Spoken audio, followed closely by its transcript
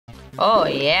Oh,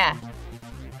 yeah.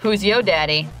 Who's yo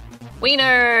daddy?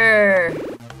 Wiener!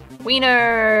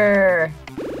 Wiener!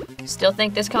 Still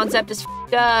think this concept is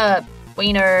f***ed up.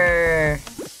 Wiener!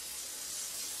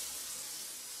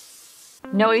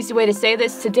 No easy way to say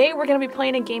this. Today we're gonna be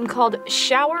playing a game called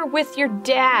Shower with Your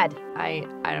Dad. I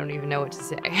don't even know what to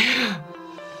say.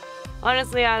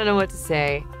 Honestly, I don't know what to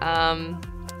say.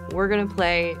 We're gonna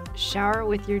play Shower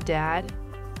with Your Dad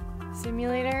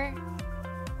Simulator.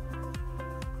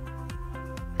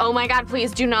 Oh my God,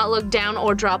 please do not look down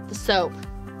or drop the soap.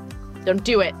 Don't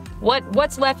do it.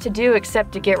 What's left to do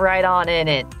except to get right on in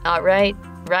it? All right?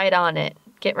 Right on it.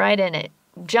 Get right in it.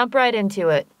 Jump right into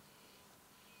it.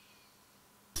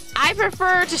 I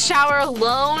prefer to shower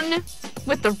alone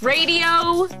with the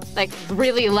radio, like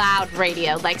really loud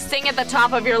radio, like sing at the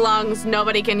top of your lungs,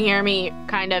 nobody can hear me,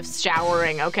 kind of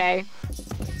showering, okay?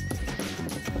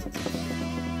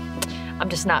 I'm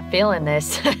just not feeling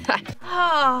this.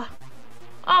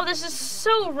 Oh, this is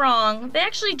so wrong. They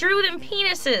actually drew them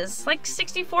penises, like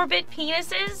 64-bit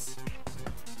penises.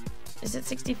 Is it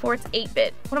 64? It's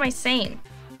 8-bit. What am I saying?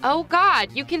 Oh God,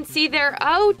 you can see their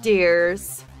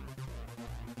dears.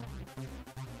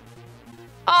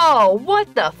 Oh,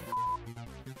 what the f?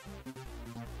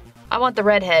 I want the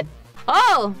redhead.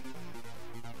 Oh!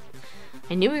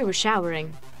 I knew we were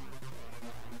showering.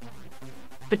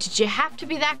 But did you have to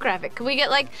be that graphic? Can we get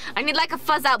like, I need like a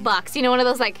fuzz out box, you know, one of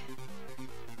those like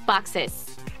boxes.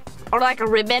 Or like a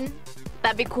ribbon.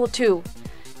 That'd be cool too.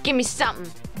 Give me something.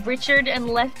 Richard and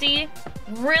Lefty?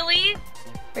 Really?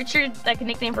 Richard, like a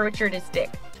nickname for Richard is Dick.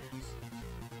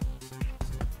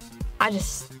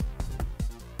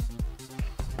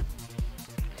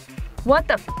 What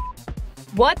the f?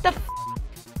 What the f?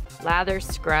 Lather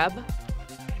scrub?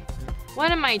 What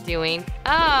am I doing?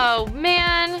 Oh,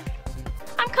 man.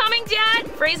 I'm coming, Dad!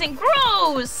 Phrasing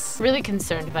gross! Really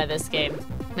concerned by this game.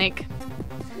 Like,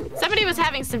 somebody was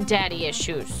having some daddy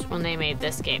issues when they made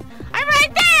this game. I'm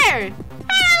right there!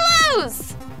 I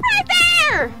lose! Right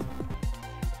there!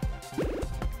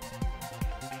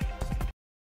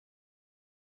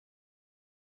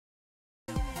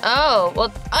 Oh,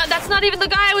 well, that's not even the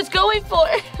guy I was going for.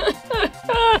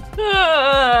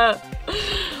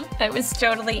 I was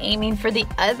totally aiming for the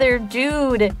other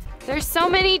dude. There's so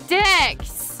many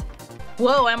dicks.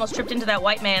 Whoa, I almost tripped into that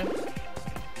white man.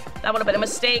 That would have been a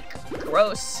mistake.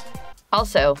 Gross.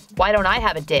 Also, why don't I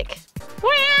have a dick?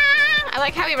 I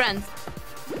like how he runs.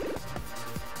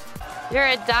 You're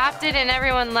adopted and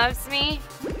everyone loves me?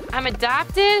 I'm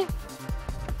adopted?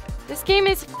 This game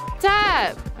is f***ed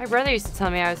up. My brother used to tell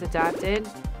me I was adopted.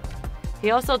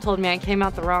 He also told me I came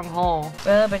out the wrong hole.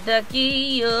 Rubber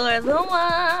ducky, you're the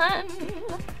one.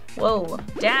 Whoa,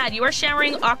 Dad, you are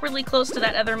showering awkwardly close to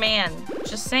that other man.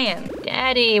 Just saying.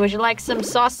 Daddy, would you like some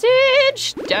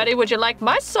sausage? Daddy, would you like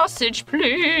my sausage,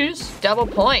 please? Double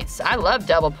points. I love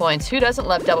double points. Who doesn't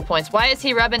love double points? Why is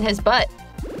he rubbing his butt?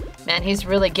 Man, he's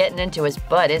really getting into his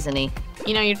butt, isn't he?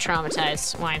 You know you're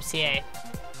traumatized, YMCA.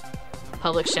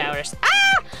 Public showers.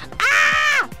 Ah!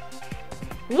 Ah!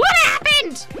 What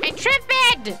happened? I tripped.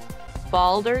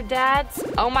 Balder dads?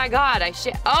 Oh my God,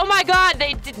 oh my God,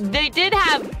 they did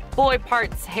have boy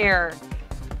parts hair.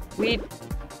 We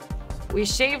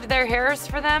shaved their hairs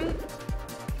for them.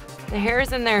 The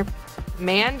hairs in their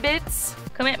man bits.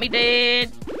 Come at me,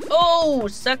 Dad. Oh,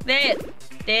 suck that.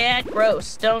 Dad,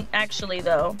 gross. Don't actually,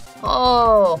 though.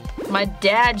 Oh, my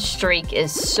dad streak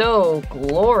is so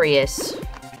glorious.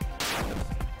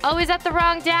 Oh, is that the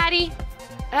wrong daddy?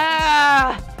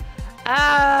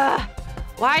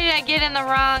 Why did I get in the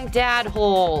wrong dad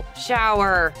hole?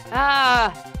 Shower.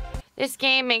 This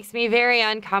game makes me very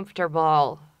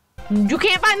uncomfortable. You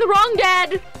can't find the wrong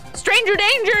dad. Stranger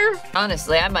danger.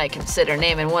 Honestly, I might consider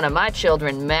naming one of my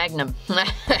children Magnum.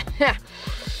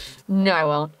 No, I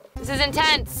won't. This is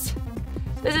intense.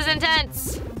 This is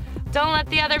intense. Don't let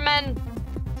the other men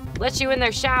let you in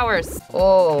their showers.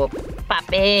 Oh,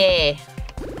 papi.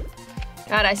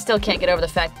 God, I still can't get over the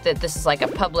fact that this is like a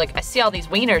public. I see all these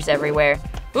wieners everywhere.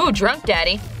 Ooh, drunk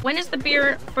daddy. When is the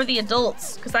beer for the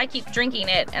adults? Because I keep drinking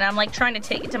it, and I'm like trying to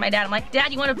take it to my dad. I'm like,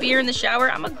 Dad, you want a beer in the shower?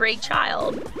 I'm a great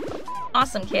child.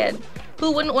 Awesome kid.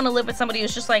 Who wouldn't want to live with somebody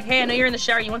who's just like, hey, I know you're in the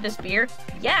shower, you want this beer?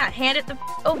 Yeah, hand it the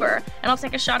over, and I'll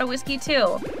take a shot of whiskey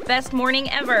too. Best morning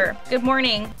ever. Good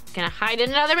morning. Gonna hide in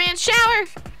another man's shower.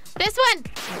 This one.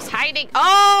 He's hiding.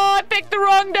 Oh, I picked the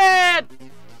wrong dad.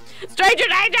 Stranger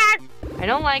danger. I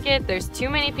don't like it. There's too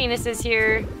many penises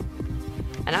here.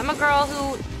 And I'm a girl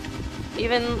who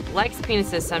even likes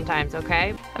penises sometimes,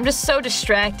 okay? I'm just so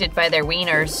distracted by their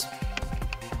wieners.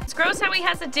 It's gross how he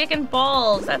has a dick and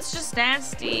balls. That's just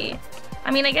nasty.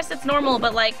 I mean, I guess it's normal,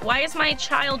 but like, why is my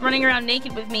child running around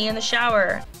naked with me in the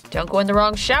shower? Don't go in the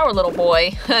wrong shower, little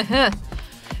boy.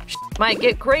 Might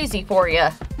get crazy for you.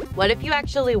 What if you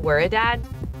actually were a dad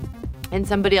and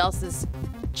somebody else's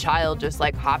child just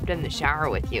like hopped in the shower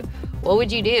with you? What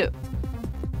would you do?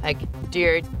 Like, do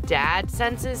your dad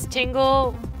senses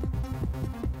tingle?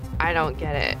 I don't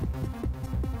get it.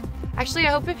 Actually,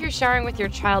 I hope if you're showering with your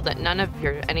child that none of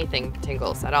your anything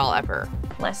tingles at all ever.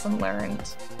 Lesson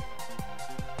learned.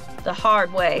 The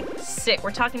hard way. Sick.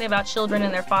 We're talking about children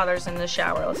and their fathers in the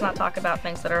shower. Let's not talk about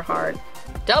things that are hard.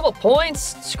 Double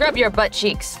points. Scrub your butt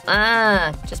cheeks.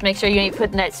 Just make sure you ain't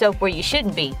putting that soap where you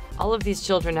shouldn't be. All of these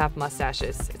children have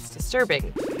mustaches. It's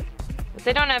disturbing. But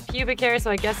they don't have pubic hair,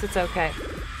 so I guess it's okay.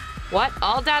 What?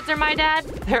 All dads are my dad?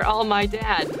 They're all my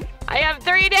dad. I have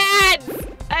 3 dads!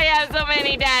 I have so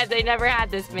many dads. I never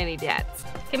had this many dads.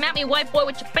 Come at me, white boy,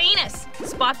 with your penis.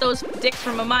 Spot those dicks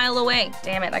from a mile away.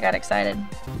 Damn it, I got excited.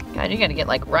 God, you're gonna get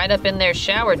like right up in their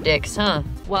shower dicks, huh?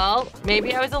 Well,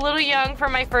 maybe I was a little young for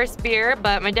my first beer,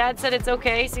 but my dad said it's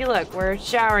okay. See, look, we're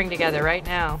showering together right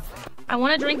now. I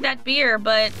want to drink that beer,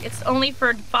 but it's only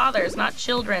for fathers, not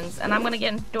children's. And I'm gonna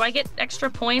get, do I get extra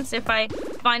points if I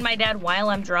find my dad while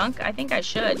I'm drunk? I think I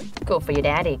should. Go for your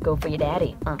daddy, go for your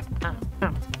daddy.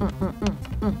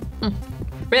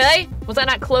 Really? Was I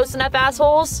not close enough,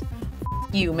 assholes?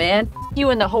 You, man. You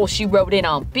and the hole she wrote in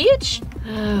on, bitch.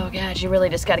 Oh, God, you really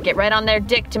just gotta get right on their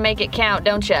dick to make it count,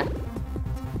 don't ya?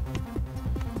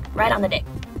 Right on the dick.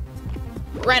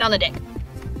 Right on the dick.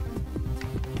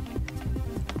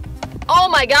 Oh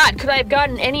my God, could I have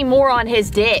gotten any more on his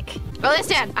dick? Oh, this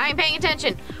dad, I ain't paying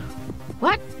attention.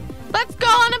 What? Let's go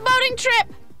on a boating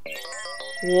trip.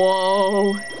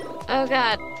 Whoa. Oh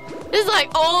God, this is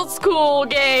like old school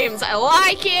games. I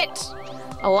like it.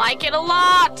 I like it a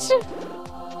lot.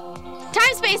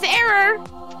 Time space error.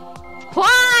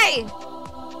 Why?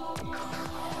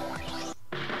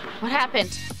 What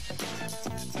happened?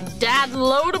 Dad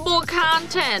loadable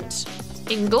content.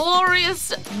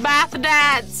 Inglorious bath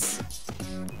dads.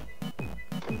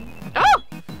 Oh!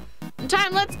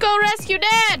 Time, let's go rescue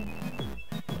Dad!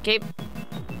 Okay.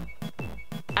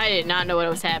 I did not know what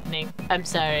was happening. I'm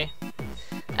sorry.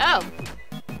 Oh.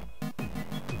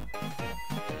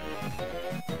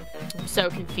 I'm so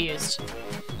confused.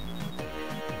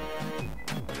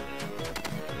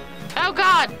 Oh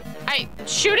God!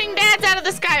 Shooting dads out of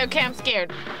the sky. Okay, I'm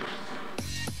scared.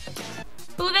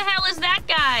 Who the hell is that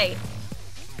guy?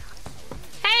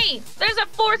 Hey, there's a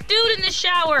 4th dude in the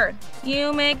shower.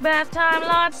 You make bath time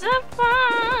lots of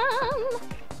fun.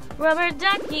 Rubber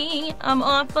ducky, I'm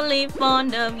awfully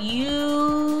fond of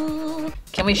you.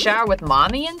 Can we shower with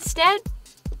mommy instead?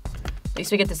 At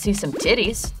least we get to see some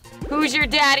titties. Who's your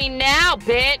daddy now,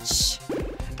 bitch?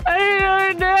 I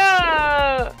don't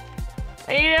know.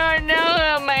 I don't know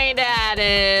who my dad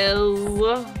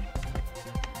is.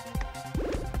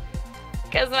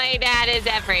 Because my dad is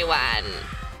everyone.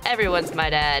 Everyone's my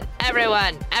dad.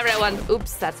 Everyone.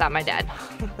 Oops, that's not my dad.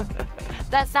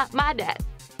 That's not my dad.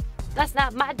 That's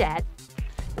not my dad.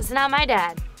 That's not my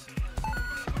dad.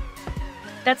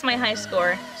 That's my high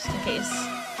score, just in case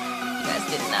you guys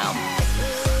didn't know.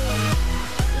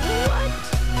 What?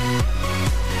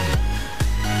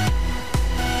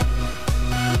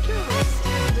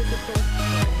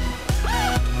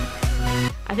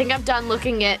 I think I'm done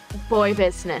looking at boy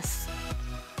business.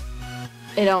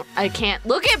 I can't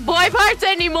look at boy parts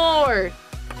anymore!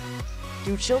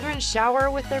 Do children shower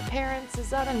with their parents? Is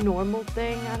that a normal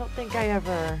thing? I don't think I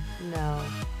ever know.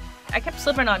 I kept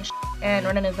slipping on and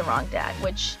running into the wrong dad,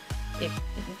 which, if you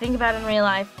think about it in real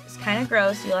life, is kind of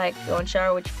gross. You like go and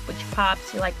shower with your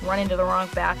pops, you like run into the wrong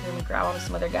bathroom and grab onto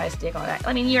some other guy's dick on that.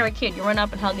 I mean, you're a kid, you run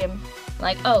up and hug him,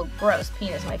 like, oh, gross,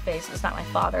 penis in my face. It's not my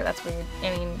father, that's weird.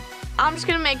 I mean, I'm just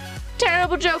gonna make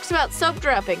terrible jokes about soap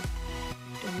dropping.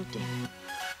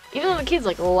 Even though the kid's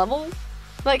like level,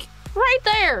 like right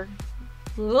there.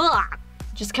 Ugh.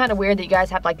 Just kind of weird that you guys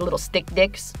have like little stick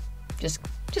dicks. Just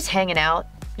hanging out.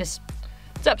 Just,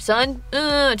 what's up, son?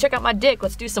 Check out my dick.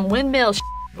 Let's do some windmill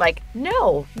Like,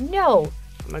 no. I'm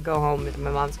gonna go home and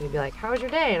my mom's gonna be like, how was your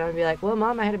day? And I'm gonna be like, well,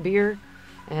 Mom, I had a beer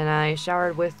and I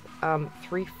showered with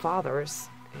 3 fathers.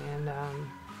 And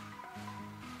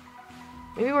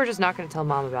maybe we're just not gonna tell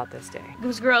Mom about this day. it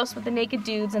was gross with the naked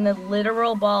dudes and the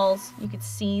literal balls. You could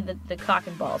see the cock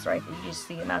and balls, right? You just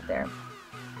see them out there.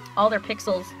 All their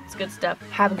pixels, it's good stuff.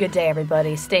 Have a good day,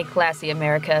 everybody. Stay classy,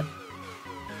 America.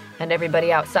 And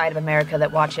everybody outside of America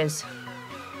that watches.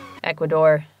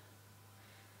 Ecuador,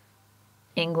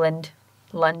 England,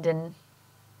 London,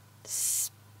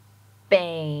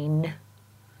 Spain,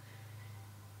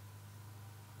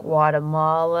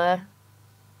 Guatemala,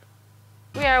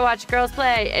 We are Watch Girls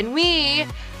Play, and we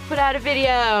put out a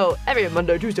video every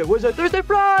Monday, Tuesday, Wednesday, Thursday,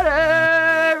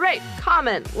 Friday. Rate,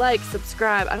 comment, like,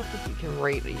 subscribe. I don't think you can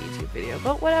rate a YouTube video,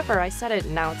 but whatever. I said it,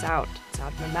 and now it's out. It's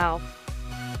out of my mouth.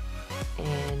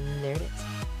 And there it is.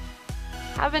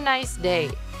 Have a nice day.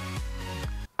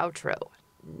 Outro.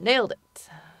 Nailed it.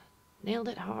 Nailed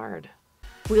it hard.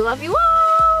 We love you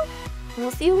all.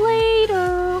 We'll see you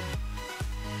later.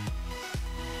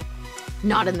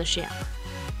 Not in the shower.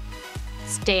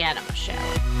 Stay out of my shower.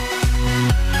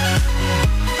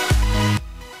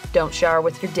 Don't shower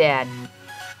with your dad.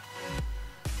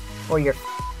 Or you're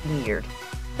weird.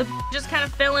 The just kind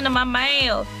of fell into my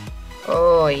mouth.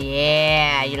 Oh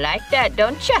yeah, you like that,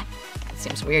 don't ya? That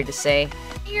seems weird to say.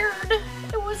 Weird.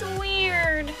 It was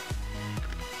weird.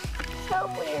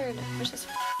 So weird. I wish this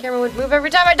camera would move every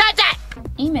time I touch it.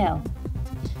 Email.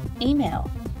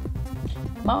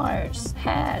 Mars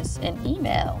has an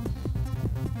email.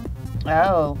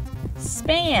 Oh,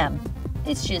 spam.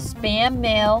 It's just spam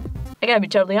mail. I gotta be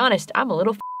totally honest, I'm a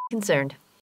little concerned.